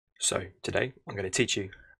So today I'm going to teach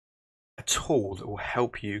you a tool that will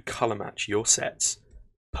help you color match your sets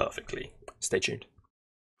perfectly. Stay tuned.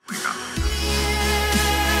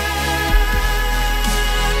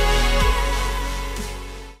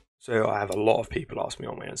 So I have a lot of people ask me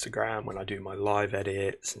on my Instagram when I do my live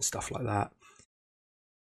edits and stuff like that,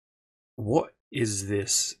 what is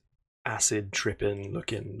this acid tripping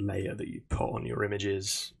looking layer that you put on your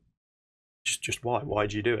images? Just why? Why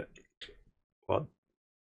do you do it? Well,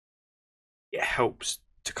 it helps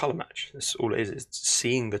to color match. That's all it is. It's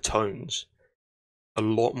seeing the tones a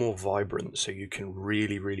lot more vibrant, so you can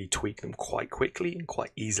really tweak them quite quickly and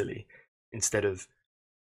quite easily, instead of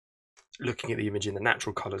looking at the image in the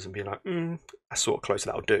natural colors and being like, that's sort of close,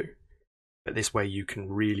 that'll do. But this way you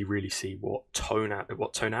can really see what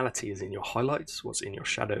tonality is in your highlights, what's in your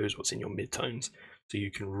shadows, what's in your midtones. So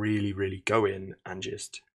you can really go in and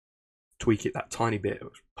just tweak it that tiny bit.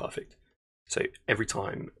 Perfect. So every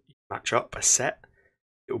time you match up a set,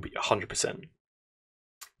 it will be 100%.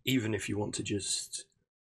 Even if you just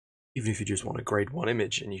want a grade 1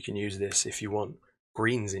 image, and you can use this if you want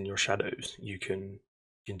greens in your shadows, you can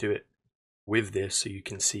do it with this, so you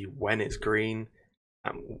can see when it's green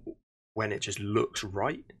and when it just looks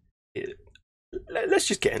right. Let's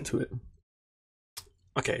just get into it.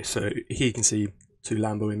 Okay, so here you can see two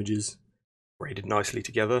Lambo images graded nicely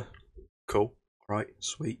together. Cool. Right,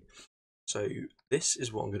 sweet. So this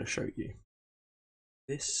is what I'm going to show you.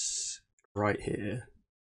 This right here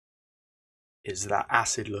is that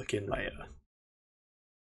acid looking layer.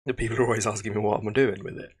 The people are always asking me what I'm doing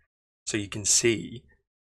with it. So you can see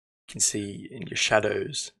in your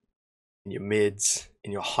shadows, in your mids,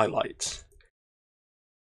 in your highlights.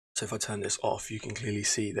 So if I turn this off, you can clearly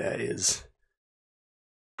see there is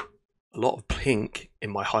a lot of pink in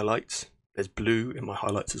my highlights. There's blue in my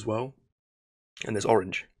highlights as well. And there's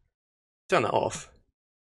orange. Turn that off.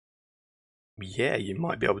 Yeah, you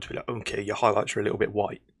might be able to be like, okay, your highlights are a little bit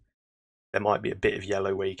white. There might be a bit of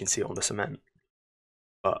yellow where you can see it on the cement.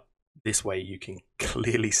 But this way you can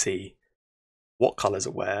clearly see what colors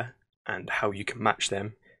are where and how you can match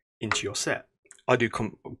them into your set. I do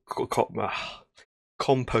composites.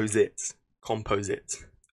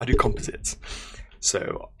 I do composites.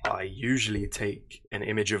 So I usually take an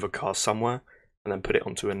image of a car somewhere and then put it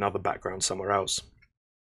onto another background somewhere else.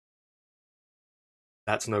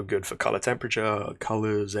 That's no good for color temperature,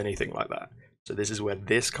 colors, anything like that. So this is where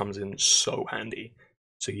this comes in so handy.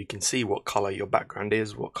 So you can see what color your background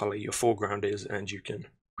is, what color your foreground is, and you can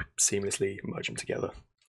seamlessly merge them together.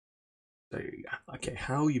 So, okay,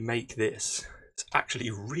 how you make this, it's actually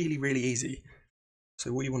really easy.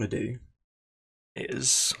 So what you want to do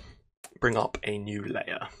is bring up a new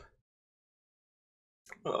layer.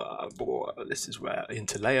 This is where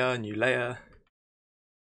into layer, new layer.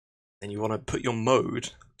 Then you want to put your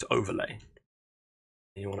mode to overlay.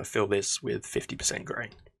 And you want to fill this with 50% gray.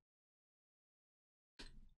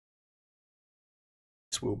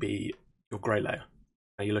 This will be your gray layer.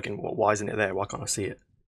 Now you're looking, well, why isn't it there? Why can't I see it?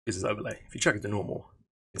 Because it's overlay. If you check it to normal,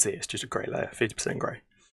 you can see it's just a gray layer, 50% gray.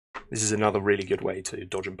 This is another really good way to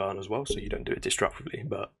dodge and burn as well, so you don't do it destructively,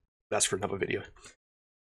 but that's for another video.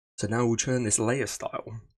 So now we'll turn this layer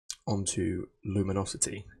style onto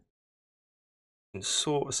luminosity and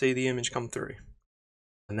sort of see the image come through.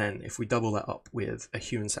 And then if we double that up with a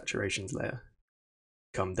hue and saturations layer,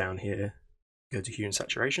 come down here, go to hue and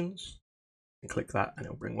saturations, and click that and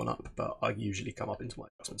it'll bring one up, but I usually come up into my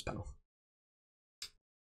adjustments panel.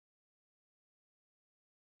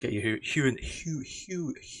 Get your hue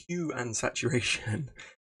and saturation.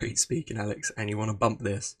 Great speaking, Alex. And you want to bump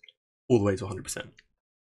this all the way to 100%.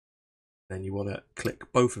 Then you want to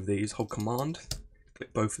click both of these, hold command,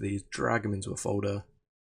 click both of these, drag them into a folder,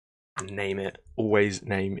 and name it. Always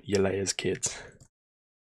name your layers, kids.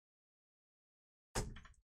 Here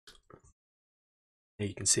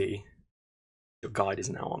you can see your guide is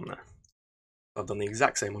now on there. I've done the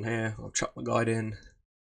exact same on here. I'll chuck my guide in.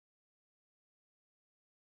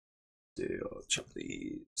 I'll chuck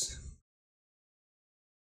these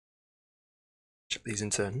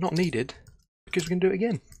into not needed, because we can do it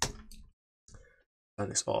again. Turn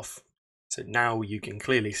this off. So now you can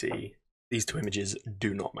clearly see these two images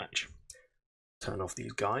do not match. Turn off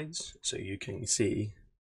these guides so you can see.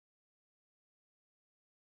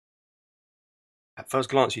 At first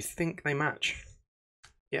glance you think they match.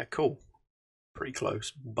 Yeah, cool. Pretty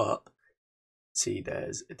close, but see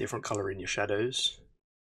there's a different color in your shadows.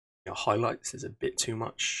 Your highlights, there's a bit too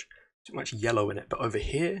much yellow in it, but over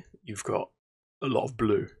here you've got a lot of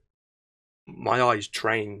blue. My eye's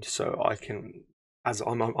trained, so I can, as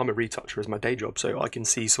I'm a retoucher as my day job, so I can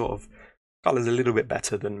see sort of colors a little bit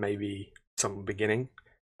better than maybe some beginning.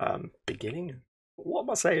 beginning. What am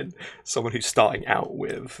I saying? Someone who's starting out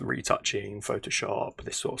with retouching, Photoshop,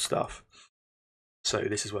 this sort of stuff. So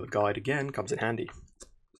this is where the guide again comes in handy. So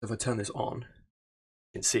if I turn this on,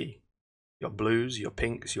 you can see your blues, your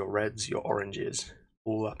pinks, your reds, your oranges,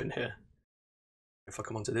 all up in here. If I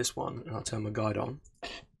come onto this one and I'll turn my guide on,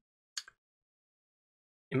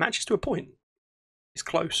 it matches to a point. It's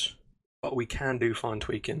close, but we can do fine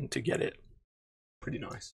tweaking to get it pretty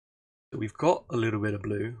nice. So we've got a little bit of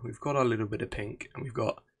blue, we've got a little bit of pink, and we've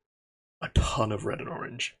got a ton of red and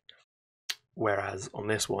orange. Whereas on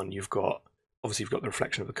this one, you've got the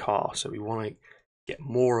reflection of the car, so we want to get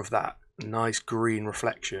more of that nice green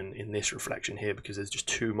reflection in this reflection here because there's just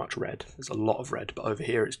too much red. There's a lot of red, but over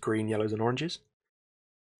here it's green, yellows, and oranges.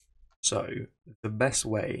 So the best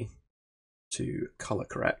way to color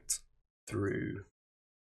correct through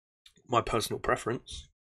my personal preference,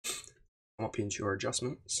 come up into your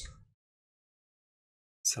adjustments,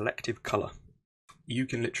 selective color. You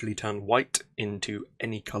can literally turn white into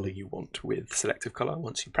any color you want with selective color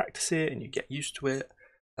once you practice it and you get used to it,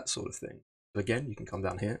 that sort of thing. So again, you can come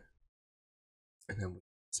down here and then we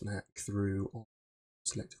smack through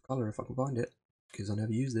selective color if I can find it, because I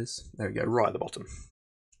never use this. There we go, right at the bottom.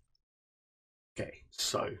 Okay,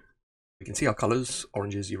 so we can see our colors: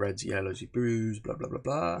 oranges, your reds, your yellows, your blues, blah blah blah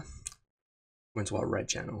blah. Go into our red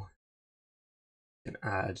channel and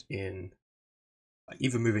add in,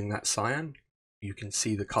 even moving that cyan, you can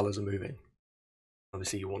see the colors are moving.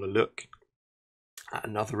 Obviously you want to look at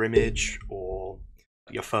another image or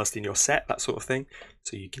you're first in your set, that sort of thing.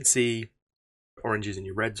 So you can see oranges and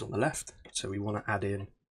your reds on the left. So we want to add in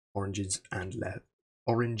oranges and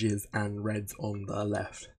reds on the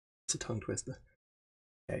left. It's a tongue twister.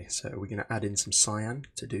 Okay, so we're going to add in some cyan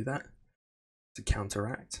to do that, to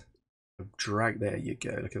counteract. Drag, there you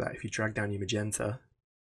go, look at that. If you drag down your magenta,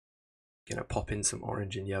 you're going to pop in some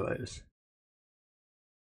orange and yellows.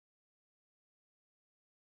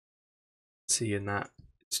 Seeing that,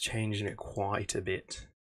 it's changing it quite a bit.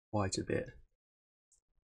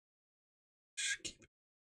 Just keep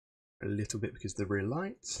it a little bit because they're real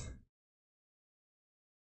light.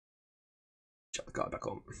 Shut the guy back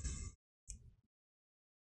on.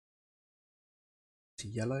 To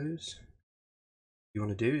yellows. What you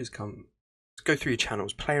want to do is go through your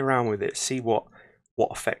channels, play around with it, see what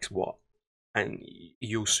affects what, and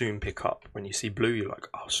you'll soon pick up. When you see blue, you're like,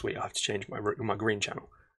 oh sweet, I have to change my green channel.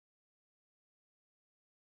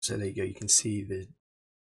 So there you go, you can see the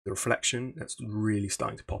reflection that's really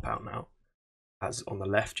starting to pop out now. As on the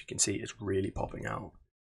left, you can see it's really popping out.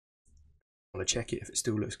 I want to check it if it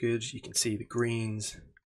still looks good. You can see the greens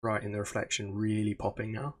right in the reflection really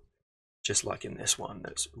popping now, just like in this one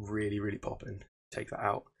that's really popping. Take that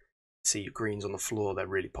out, see your greens on the floor, they're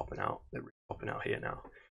really popping out. They're really popping out here now.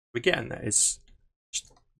 We're getting there. It's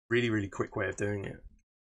just a really quick way of doing it.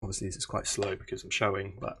 Obviously this is quite slow because I'm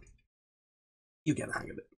showing, but you get the hang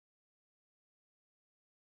of it.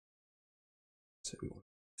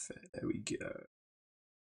 So there we go.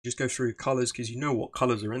 Just go through colors because you know what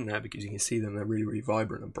colors are in there because you can see them. They're really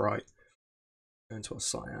vibrant and bright. Go into our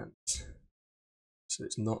cyans. So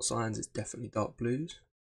it's not cyans, it's definitely dark blues.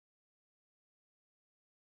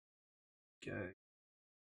 Go.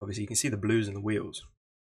 Obviously you can see the blues in the wheels.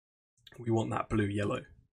 We want that blue, yellow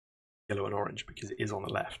and orange because it is on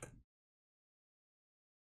the left.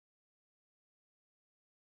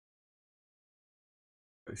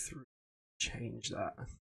 Go through, change that.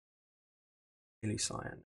 Really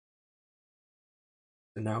cyan.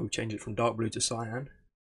 So now we change it from dark blue to cyan.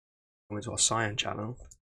 Go into our cyan channel.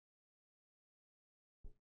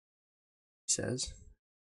 It says.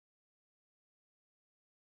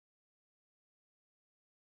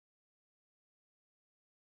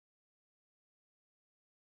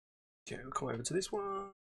 Okay, we'll come over to this one.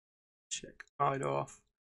 Check the guide off.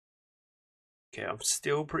 Okay, I'm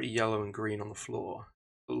still pretty yellow and green on the floor.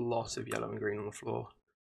 A lot of yellow and green on the floor.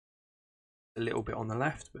 A little bit on the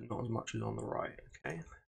left, but not as much as on the right. Okay.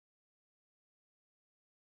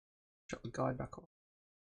 Shut the guide back on.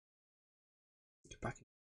 Get back in.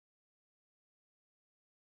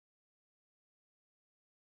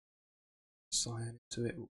 Cyan into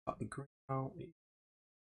it. We'll cut the green out.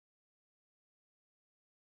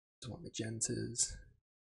 Just want magentas.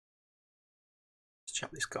 Let's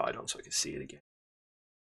chuck this guide on so I can see it again.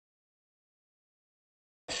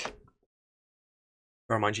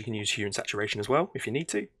 Bear in mind you can use hue and saturation as well if you need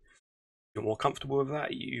to. If you're more comfortable with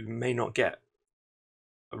that, you may not get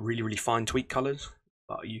a really fine tweak colours,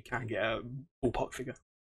 but you can get a ballpark figure.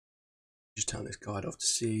 Just turn this guide off to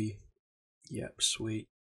see. Yep, sweet.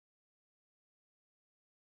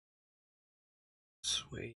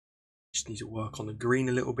 Just need to work on the green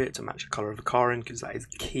a little bit to match the color of the car in, because that is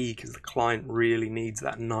key, because the client really needs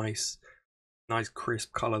that nice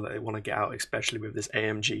crisp color that they want to get out, especially with this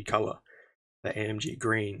AMG color, the AMG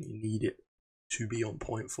green. You need it to be on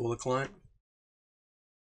point for the client.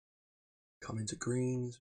 Come into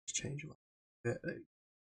greens, change them a bit.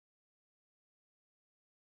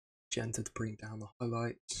 Magenta to bring down the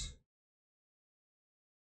highlights.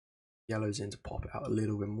 Yellows in to pop it out a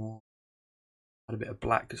little bit more. Add a bit of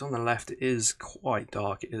black, because on the left it is quite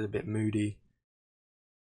dark, it is a bit moody.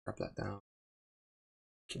 Grab that down.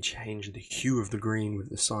 You can change the hue of the green with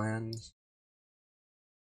the cyans.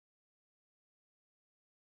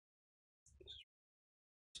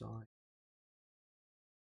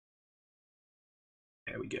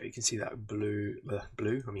 There we go. You can see that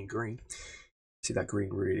green. See that green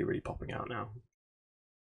really popping out now.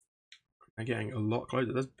 I'm getting a lot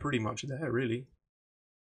closer. That's pretty much there, really.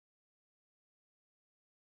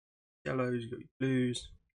 Yellows, you've got your blues.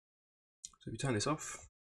 So if you turn this off,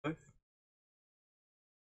 both.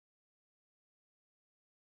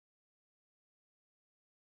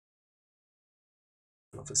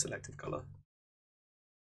 Off the selective color.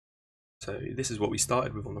 So this is what we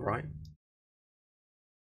started with on the right.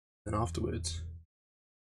 Then afterwards,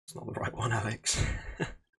 it's not the right one, Alex.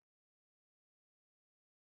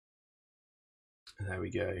 There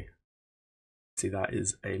we go. See, that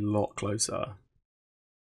is a lot closer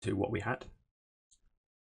to what we had.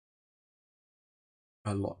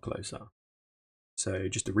 A lot closer. So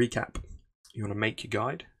just to recap, you want to make your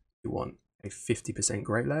guide. You want a 50%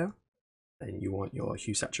 grey layer. Then you want your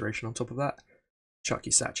hue saturation on top of that. Chuck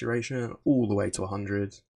your saturation all the way to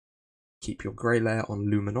 100. Keep your grey layer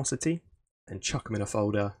on luminosity and chuck them in a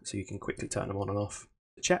folder so you can quickly turn them on and off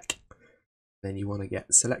to check. Then you want to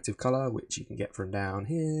get selective color, which you can get from down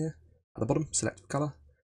here at the bottom, selective color.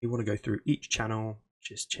 You want to go through each channel,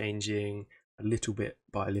 just changing a little bit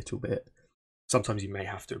by a little bit. Sometimes you may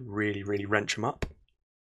have to really wrench them up,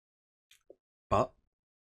 but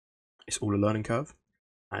it's all a learning curve.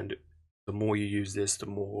 And the more you use this, the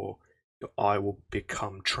more your eye will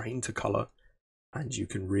become trained to color, and you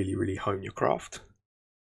can really hone your craft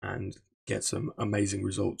and get some amazing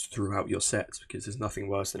results throughout your sets, because there's nothing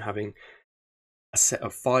worse than having a set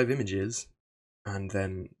of 5 images and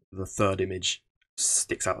then the third image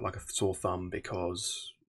sticks out like a sore thumb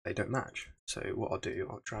because they don't match. So what I'll do,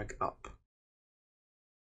 I'll drag up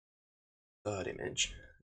third image,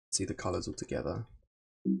 see the colors all together,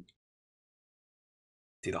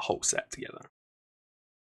 see the whole set together.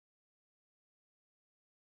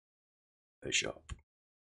 Photoshop.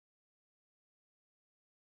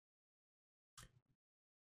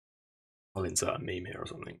 I'll insert a meme here or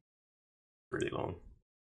something. Really long.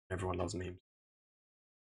 Everyone loves memes.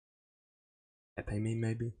 Pepe meme,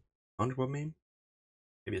 maybe? SpongeBob meme?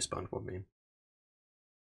 Maybe a SpongeBob meme.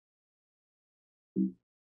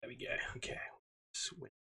 There we go. Okay.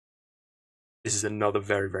 Sweet. This is another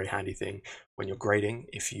very handy thing when you're grading.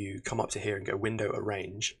 If you come up to here and go window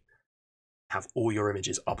arrange, have all your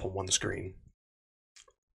images up on one screen,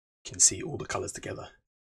 you can see all the colors together.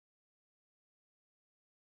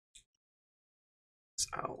 This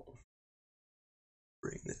out.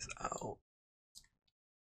 Bring this out.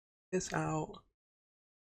 This out.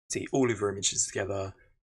 See all of your images together.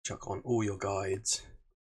 Chuck on all your guides.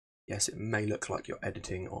 Yes, it may look like you're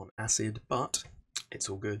editing on acid, but it's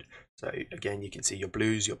all good. So again, you can see your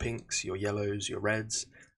blues, your pinks, your yellows, your reds,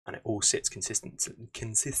 and it all sits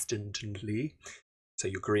consistently. So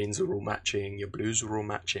your greens are all matching, your blues are all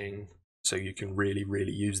matching. So you can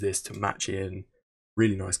really use this to match in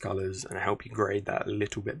really nice colors and help you grade that a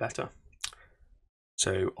little bit better.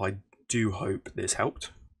 So I do hope this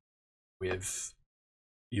helped with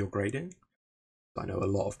your grading. I know a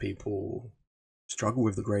lot of people struggle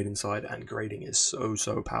with the grading side, and grading is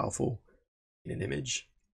so powerful in an image.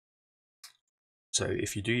 So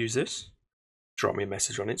if you do use this, drop me a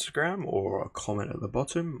message on Instagram or a comment at the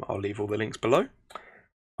bottom. I'll leave all the links below.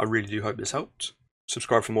 I really do hope this helped.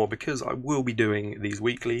 Subscribe for more, because I will be doing these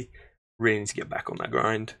weekly. Really need to get back on that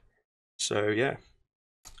grind. So yeah,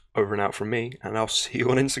 over and out from me, and I'll see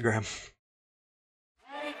you on Instagram.